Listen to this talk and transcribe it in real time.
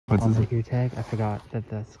on the ear tag. I forgot that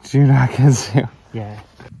that's... Do not consume. Yeah.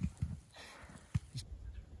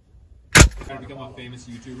 Trying to become a famous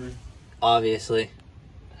YouTuber? Obviously.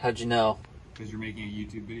 How'd you know? Because you're making a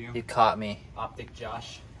YouTube video? You caught me. Optic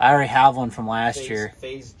Josh. I already have one from last year.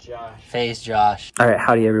 Phase Josh. Phase Josh. Alright,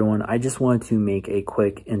 howdy everyone. I just wanted to make a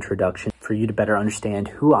quick introduction for you to better understand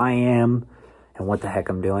who I am and what the heck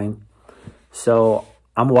I'm doing. So,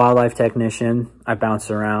 I'm a wildlife technician. I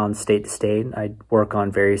bounce around state to state. I work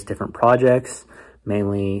on various different projects,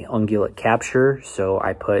 mainly ungulate capture. So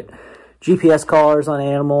I put GPS collars on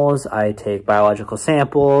animals. I take biological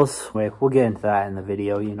samples. We'll get into that in the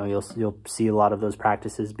video. You know, you'll see a lot of those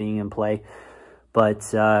practices being in play. But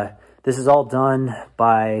this is all done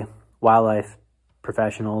by wildlife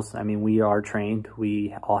professionals. I mean, we are trained.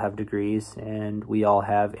 We all have degrees, and we all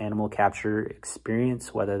have animal capture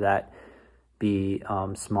experience, whether that be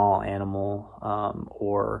small animal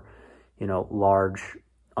or, you know, large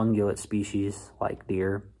ungulate species like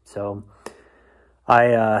deer. So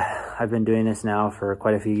I've been doing this now for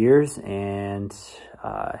quite a few years, and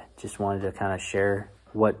just wanted to kind of share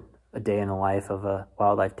what a day in the life of a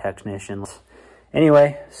wildlife technician.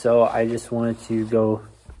 Anyway, so I just wanted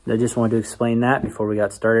to explain that before we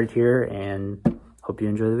got started here, and hope you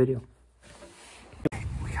enjoy the video.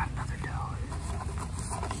 We got another doe.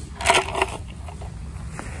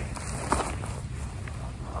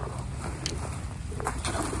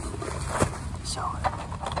 So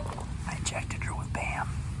I injected her with BAM,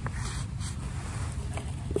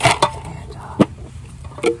 and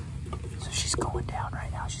so she's going down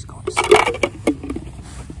right now. She's going to sleep.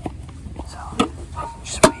 So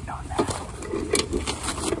just waiting on that.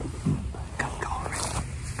 Got the collar ready.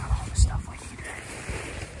 Got all the stuff we need ready.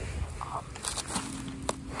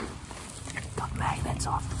 Got magnets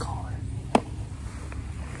off the collar.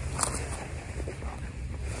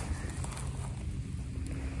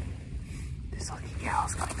 This lucky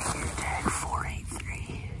gal's gonna be ear tag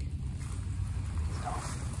 483. So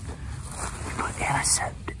we put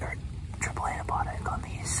antiseptic or triple antibiotic on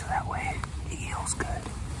these so that way it heals good.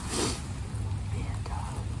 And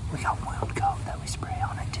we got wound coat that we spray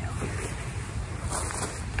on it too.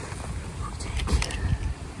 We'll take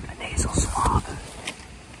a nasal swab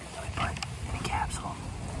that we put in a capsule.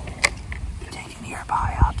 Take an ear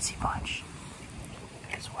biopsy punch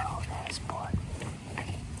as well as blood.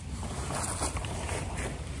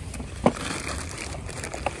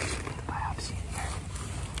 Put the biopsy in there.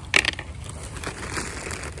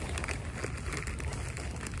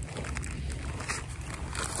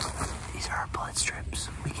 These are our blood strips.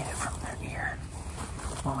 We get it from their ear.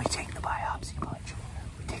 When we take the biopsy punch,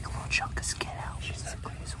 we take a little chunk of skin out.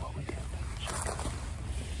 Basically is what we do.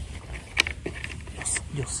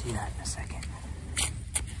 You'll see that in a second.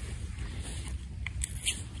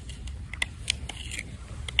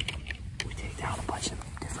 We take down a bunch of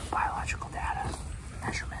different biological data,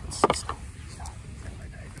 measurements, stuff.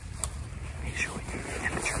 Make sure we get the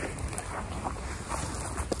temperature.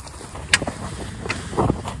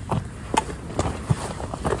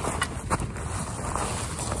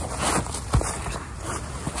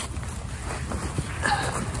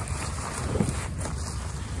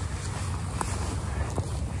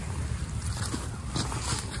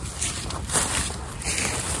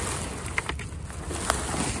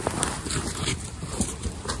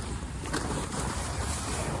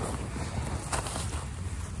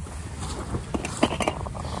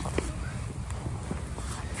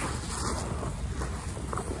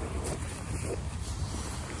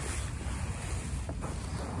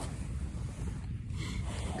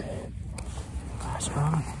 Last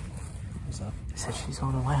rung. What's up? I said she's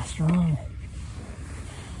on the last rung.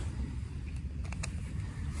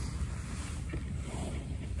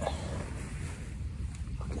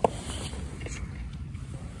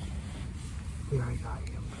 We already got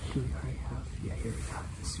him. Do we already have? Yeah, here we got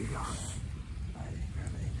the cereal.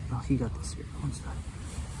 No, he got the cereal inside.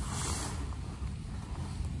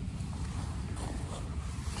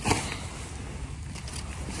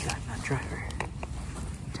 Got that driver.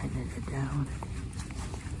 Tighten it down.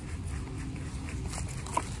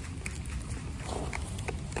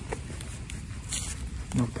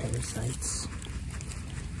 No parasites.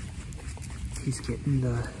 He's getting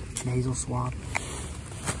the nasal swab.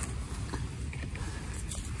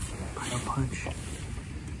 Bio punch.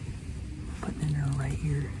 Putting in her right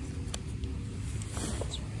here.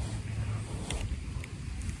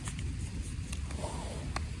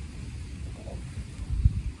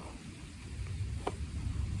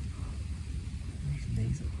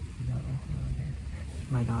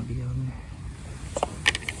 Might not be on there.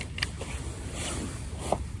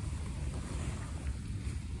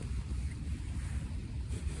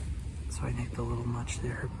 so I nicked a little much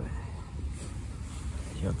there, but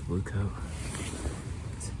You have the blue coat.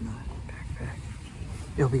 it's in the backpack.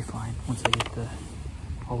 It'll be fine once I get the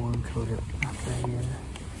all one coated after I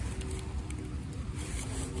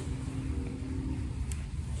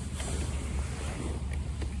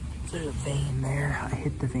There's a vein there. I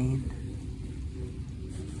hit the vein.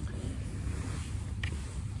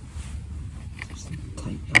 Some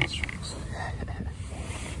tight nostrils.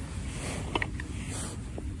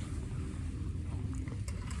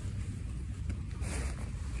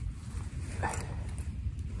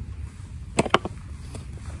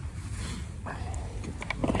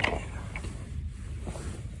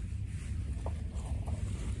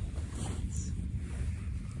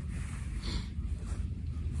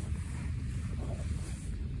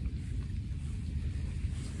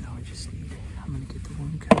 I'm gonna get the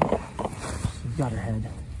one coat. You've got her head.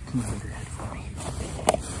 Can you hold her head for me?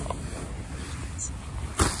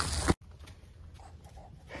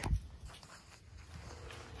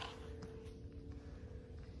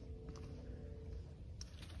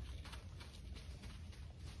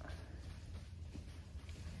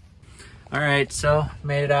 All right, so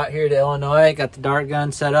made it out here to Illinois. Got the dart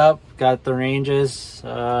gun set up. Got the ranges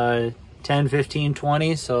 10, 15,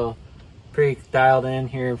 20. So pretty dialed in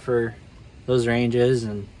here for those ranges,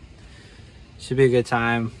 and should be a good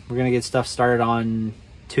time. We're gonna get stuff started on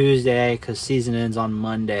Tuesday because season ends on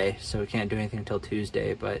Monday, so we can't do anything until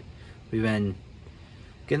Tuesday. But we've been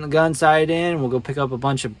getting the gun sight in. We'll go pick up a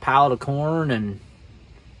bunch of pallet of corn and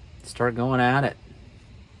start going at it.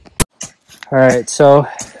 All right, so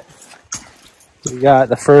we got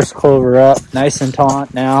the first clover up, nice and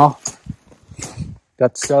taut now.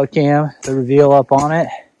 Got the stud cam, the reveal up on it,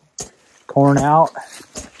 corn out.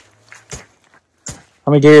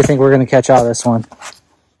 How many deer do you think we're going to catch out of this one?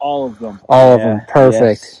 All of them. All of them.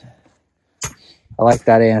 Perfect. Yes. I like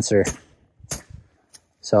that answer.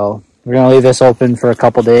 So we're going to leave this open for a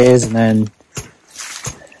couple days and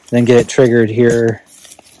then get it triggered here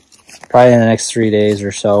probably in the next 3 days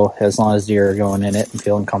or so, as long as deer are going in it and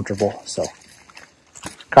feeling comfortable. So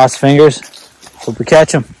cross the fingers. Hope we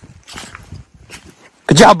catch them.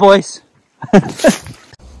 Good job, boys. All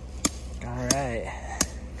right.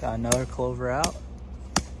 Got another clover out.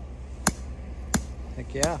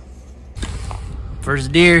 Heck yeah.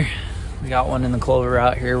 First deer. We got one in the clover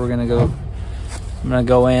out here. I'm gonna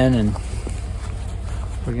go in and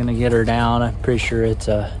we're gonna get her down. I'm pretty sure it's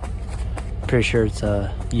a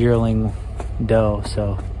yearling doe,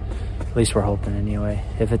 so at least we're hoping anyway.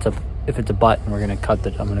 If it's a button, I'm gonna cut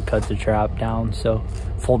the trap down, so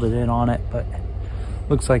fold it in on it, but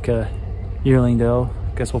looks like a yearling doe.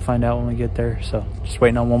 Guess we'll find out when we get there. So just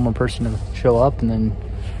waiting on one more person to show up, and then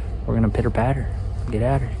we're gonna pitter patter. Get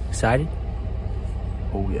at her. Excited?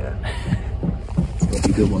 Oh yeah. It's gonna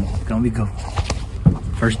be a good one. It's gonna be good.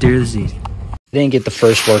 First deer of the season. Didn't get the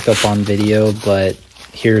first workup on video, but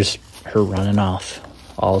here's her running off.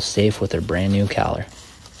 All safe with her brand new collar.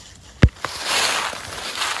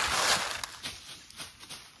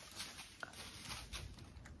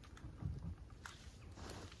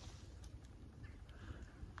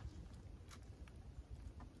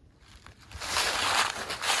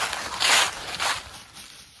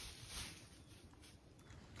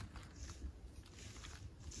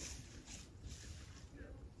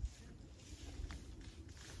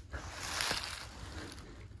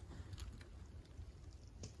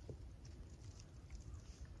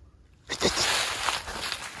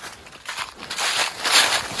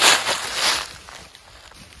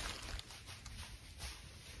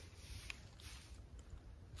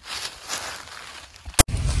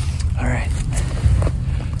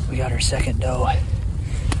 Got her second doe.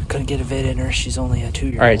 Couldn't get a VIT in her. She's only a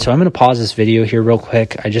 2-year-old. All right, so I'm going to pause this video here real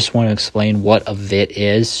quick. I just want to explain what a VIT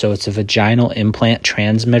is. So it's a vaginal implant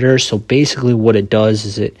transmitter. So basically what it does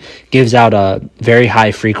is it gives out a very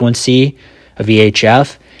high frequency, a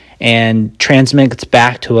VHF, and transmits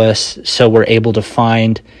back to us, so we're able to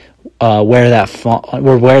find where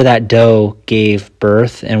that doe gave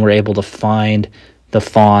birth, and we're able to find the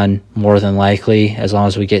fawn more than likely, as long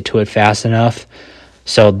as we get to it fast enough.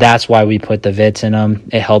 So that's why we put the VITs in them.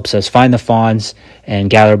 It helps us find the fawns and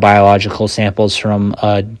gather biological samples from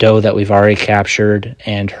a doe that we've already captured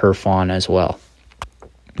and her fawn as well.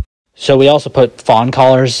 So we also put fawn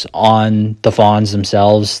collars on the fawns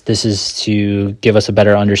themselves. This is to give us a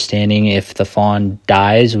better understanding. If the fawn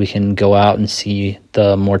dies, we can go out and see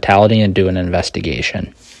the mortality and do an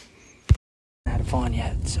investigation. I haven't had a fawn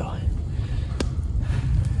yet, so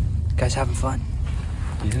guys having fun?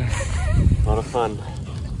 Yeah, a lot of fun.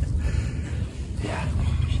 Yeah,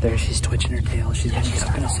 there she's twitching her tail. She's gonna get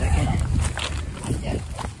up in a second. Yeah.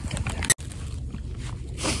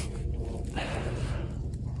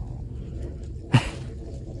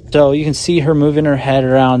 So you can see her moving her head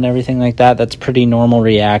around and everything like that. That's pretty normal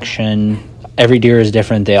reaction. Every deer is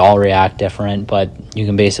different. They all react different, but you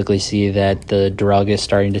can basically see that the drug is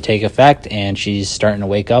starting to take effect and she's starting to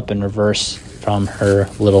wake up and reverse from her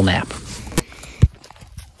little nap.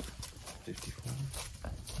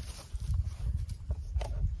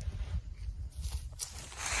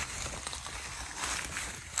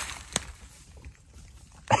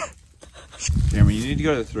 Jeremy, you need to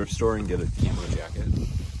go to the thrift store and get a camo jacket.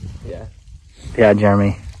 Yeah. Yeah,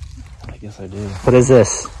 Jeremy. I guess I do. What is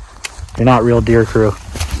this? You're not real deer crew.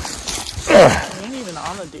 We ain't even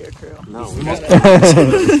on the deer crew. No, we got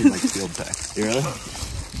like field tech. You really?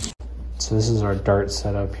 So this is our dart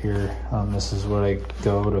setup here. This is what I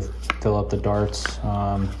go to fill up the darts.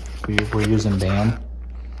 We're using BAM.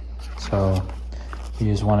 So we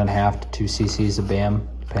use 1.5 to 2 cc's of BAM,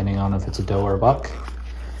 depending on if it's a doe or a buck.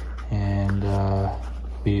 And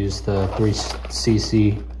we use the 3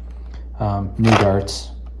 cc new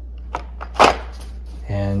darts.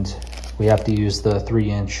 And we have to use the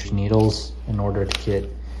 3-inch needles in order to get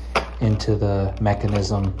into the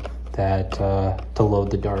mechanism that to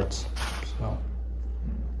load the darts. So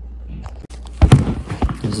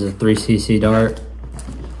this is a 3 cc dart.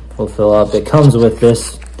 We'll fill up. It comes with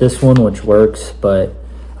this one, which works, but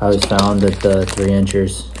I always found that the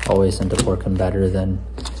 3-inchers always end up working better than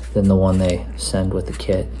the one they send with the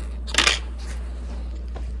kit.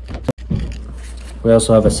 We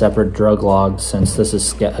also have a separate drug log since this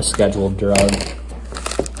is a scheduled drug.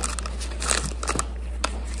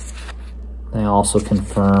 They also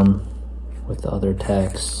confirm with the other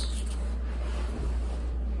texts.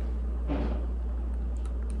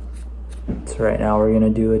 So right now we're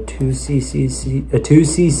gonna do a 2 cc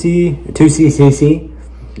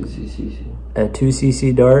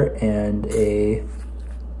dart and a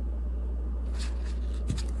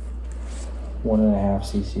 1.5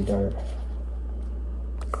 cc dart.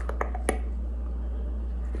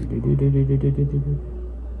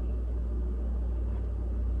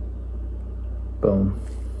 Boom.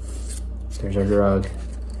 There's our drug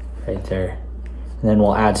right there. And then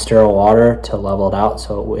we'll add sterile water to level it out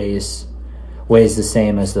so it weighs the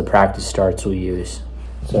same as the practice darts we use.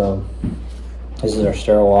 So this is our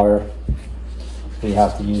sterile water. We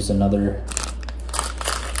have to use another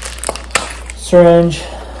syringe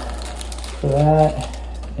for that,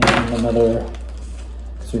 and another,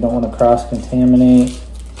 because we don't want to cross-contaminate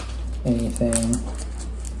anything.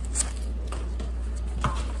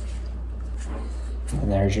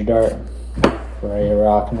 And there's your dart. We're ready to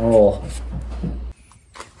rock and roll.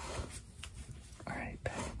 Alright,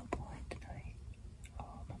 back in the blind tonight.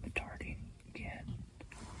 I'm darting again.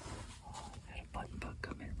 Had a button bug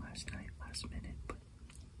come in last minute, but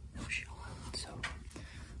no shot. So,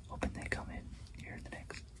 hoping they come in here in the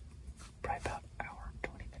next, probably about an hour and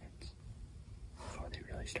 20 minutes before they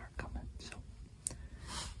really start coming. So,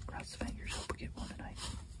 cross the fingers, hope we get one tonight.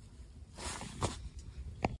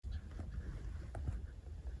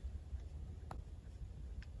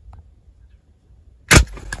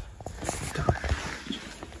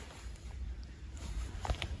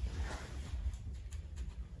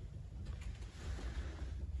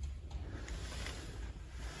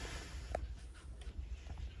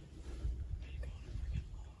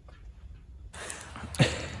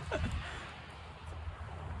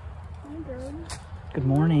 Good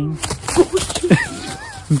morning.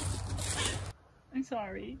 I'm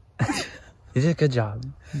sorry. You did a good job.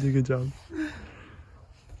 You did a good job.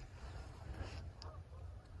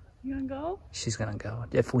 You gonna go? She's gonna go.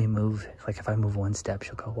 If we move, like if I move one step,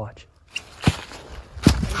 she'll go. Watch.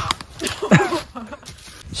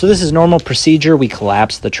 So this is normal procedure. We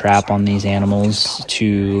collapse the trap on these animals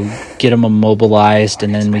to get them immobilized,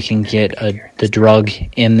 and then we can get the drug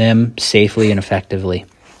in them safely and effectively.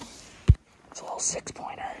 It's a little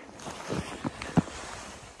 6-pointer.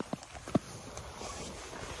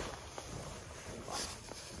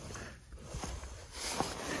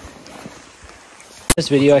 This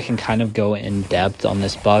video, I can kind of go in depth on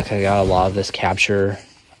this buck. I got a lot of this capture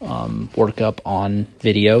workup on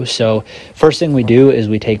video. So first thing we do is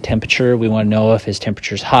we take temperature. We want to know if his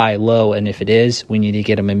temperature is high, low, and if it is, we need to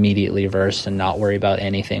get him immediately reversed and not worry about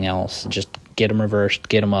anything else. Just get him reversed,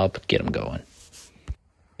 get him up, get him going.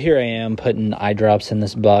 Here I am putting eye drops in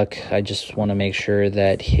this buck. I just want to make sure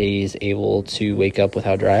that he's able to wake up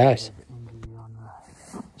without dry eyes.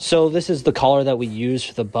 So this is the collar that we use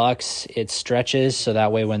for the bucks. It stretches, so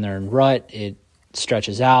that way when they're in rut, it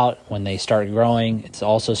stretches out. When they start growing, it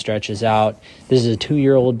also stretches out. This is a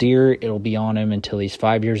 2-year-old deer. It'll be on him until he's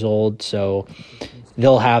 5 years old. So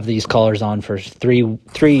they'll have these collars on for three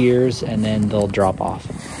years, and then they'll drop off.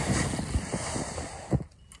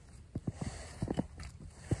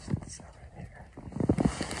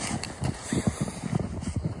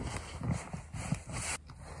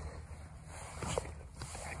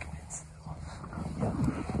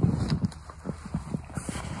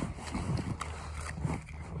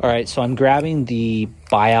 All right, so I'm grabbing the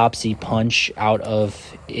biopsy punch out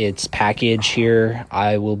of its package here.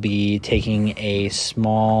 I will be taking a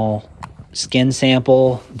small skin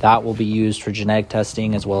sample that will be used for genetic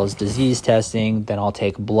testing as well as disease testing. Then I'll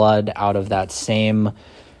take blood out of that same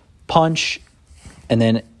punch, and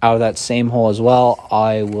then out of that same hole as well,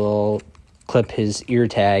 I will clip his ear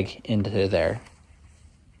tag into there.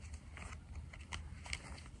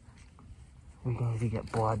 We need to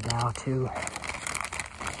get blood now too.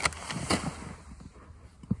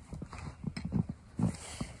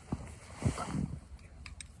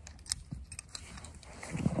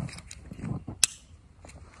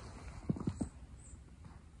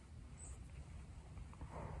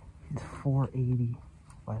 It's 480,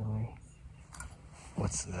 by the way.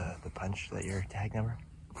 What's the punch that your tag number?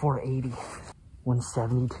 480.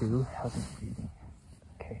 172. How's it breathing?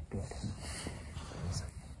 Okay, good.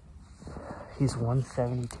 He's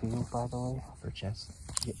 172, by the way. For chest?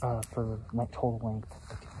 For like total length.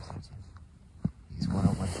 Okay, so he's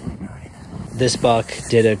 101.9. This buck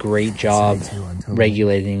did a great job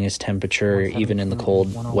regulating his temperature even in the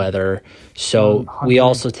cold weather. So we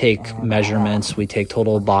also take measurements. We take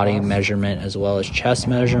total body measurement as well as chest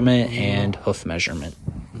measurement and hoof measurement.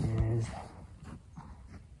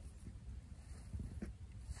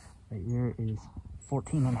 Right here is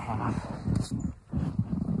 14 and a half.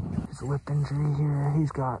 His lip injury here.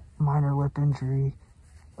 He's got minor lip injury.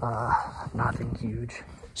 Nothing huge.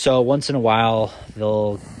 So once in a while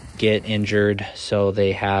they'll get injured, so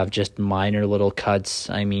they have just minor little cuts.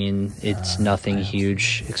 I mean, it's nothing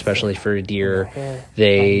huge, especially for a deer.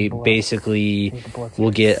 They basically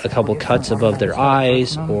will get a couple cuts above their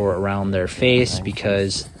eyes or around their face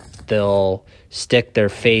because they'll stick their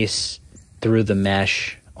face through the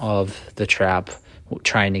mesh of the trap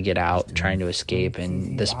trying to get out, trying to escape,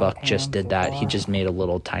 and this buck just did that. He just made a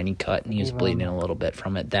little tiny cut and he was bleeding a little bit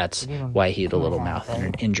from it. That's why he had a little mouth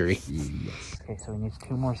injury. Okay, so he needs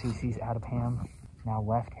 2 more cc's adipam. Now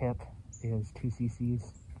left hip is 2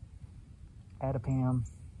 cc's adipam.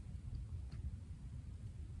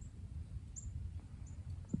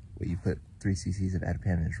 Well, you put 3 cc's of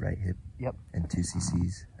adipam in his right hip. Yep. And 2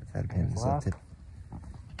 cc's of adipam in his left hip.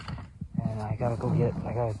 And I gotta go get,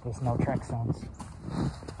 this naltrexone's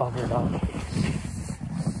buggered up.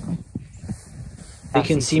 You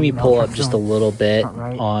can see me pull up just a little bit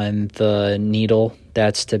on the needle.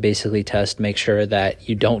 That's to basically test, make sure that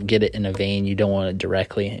you don't get it in a vein. You don't want it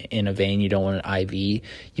directly in a vein. You don't want an IV.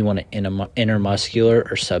 You want it in a intermuscular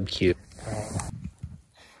or subcu. Right.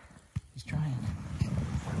 He's trying.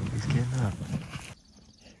 He's getting up.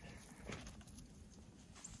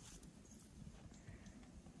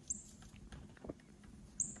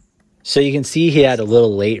 So you can see he had a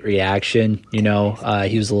little late reaction, you know,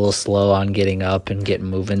 he was a little slow on getting up and getting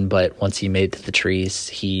moving, but once he made it to the trees,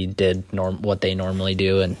 he did what they normally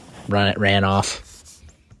do and ran off.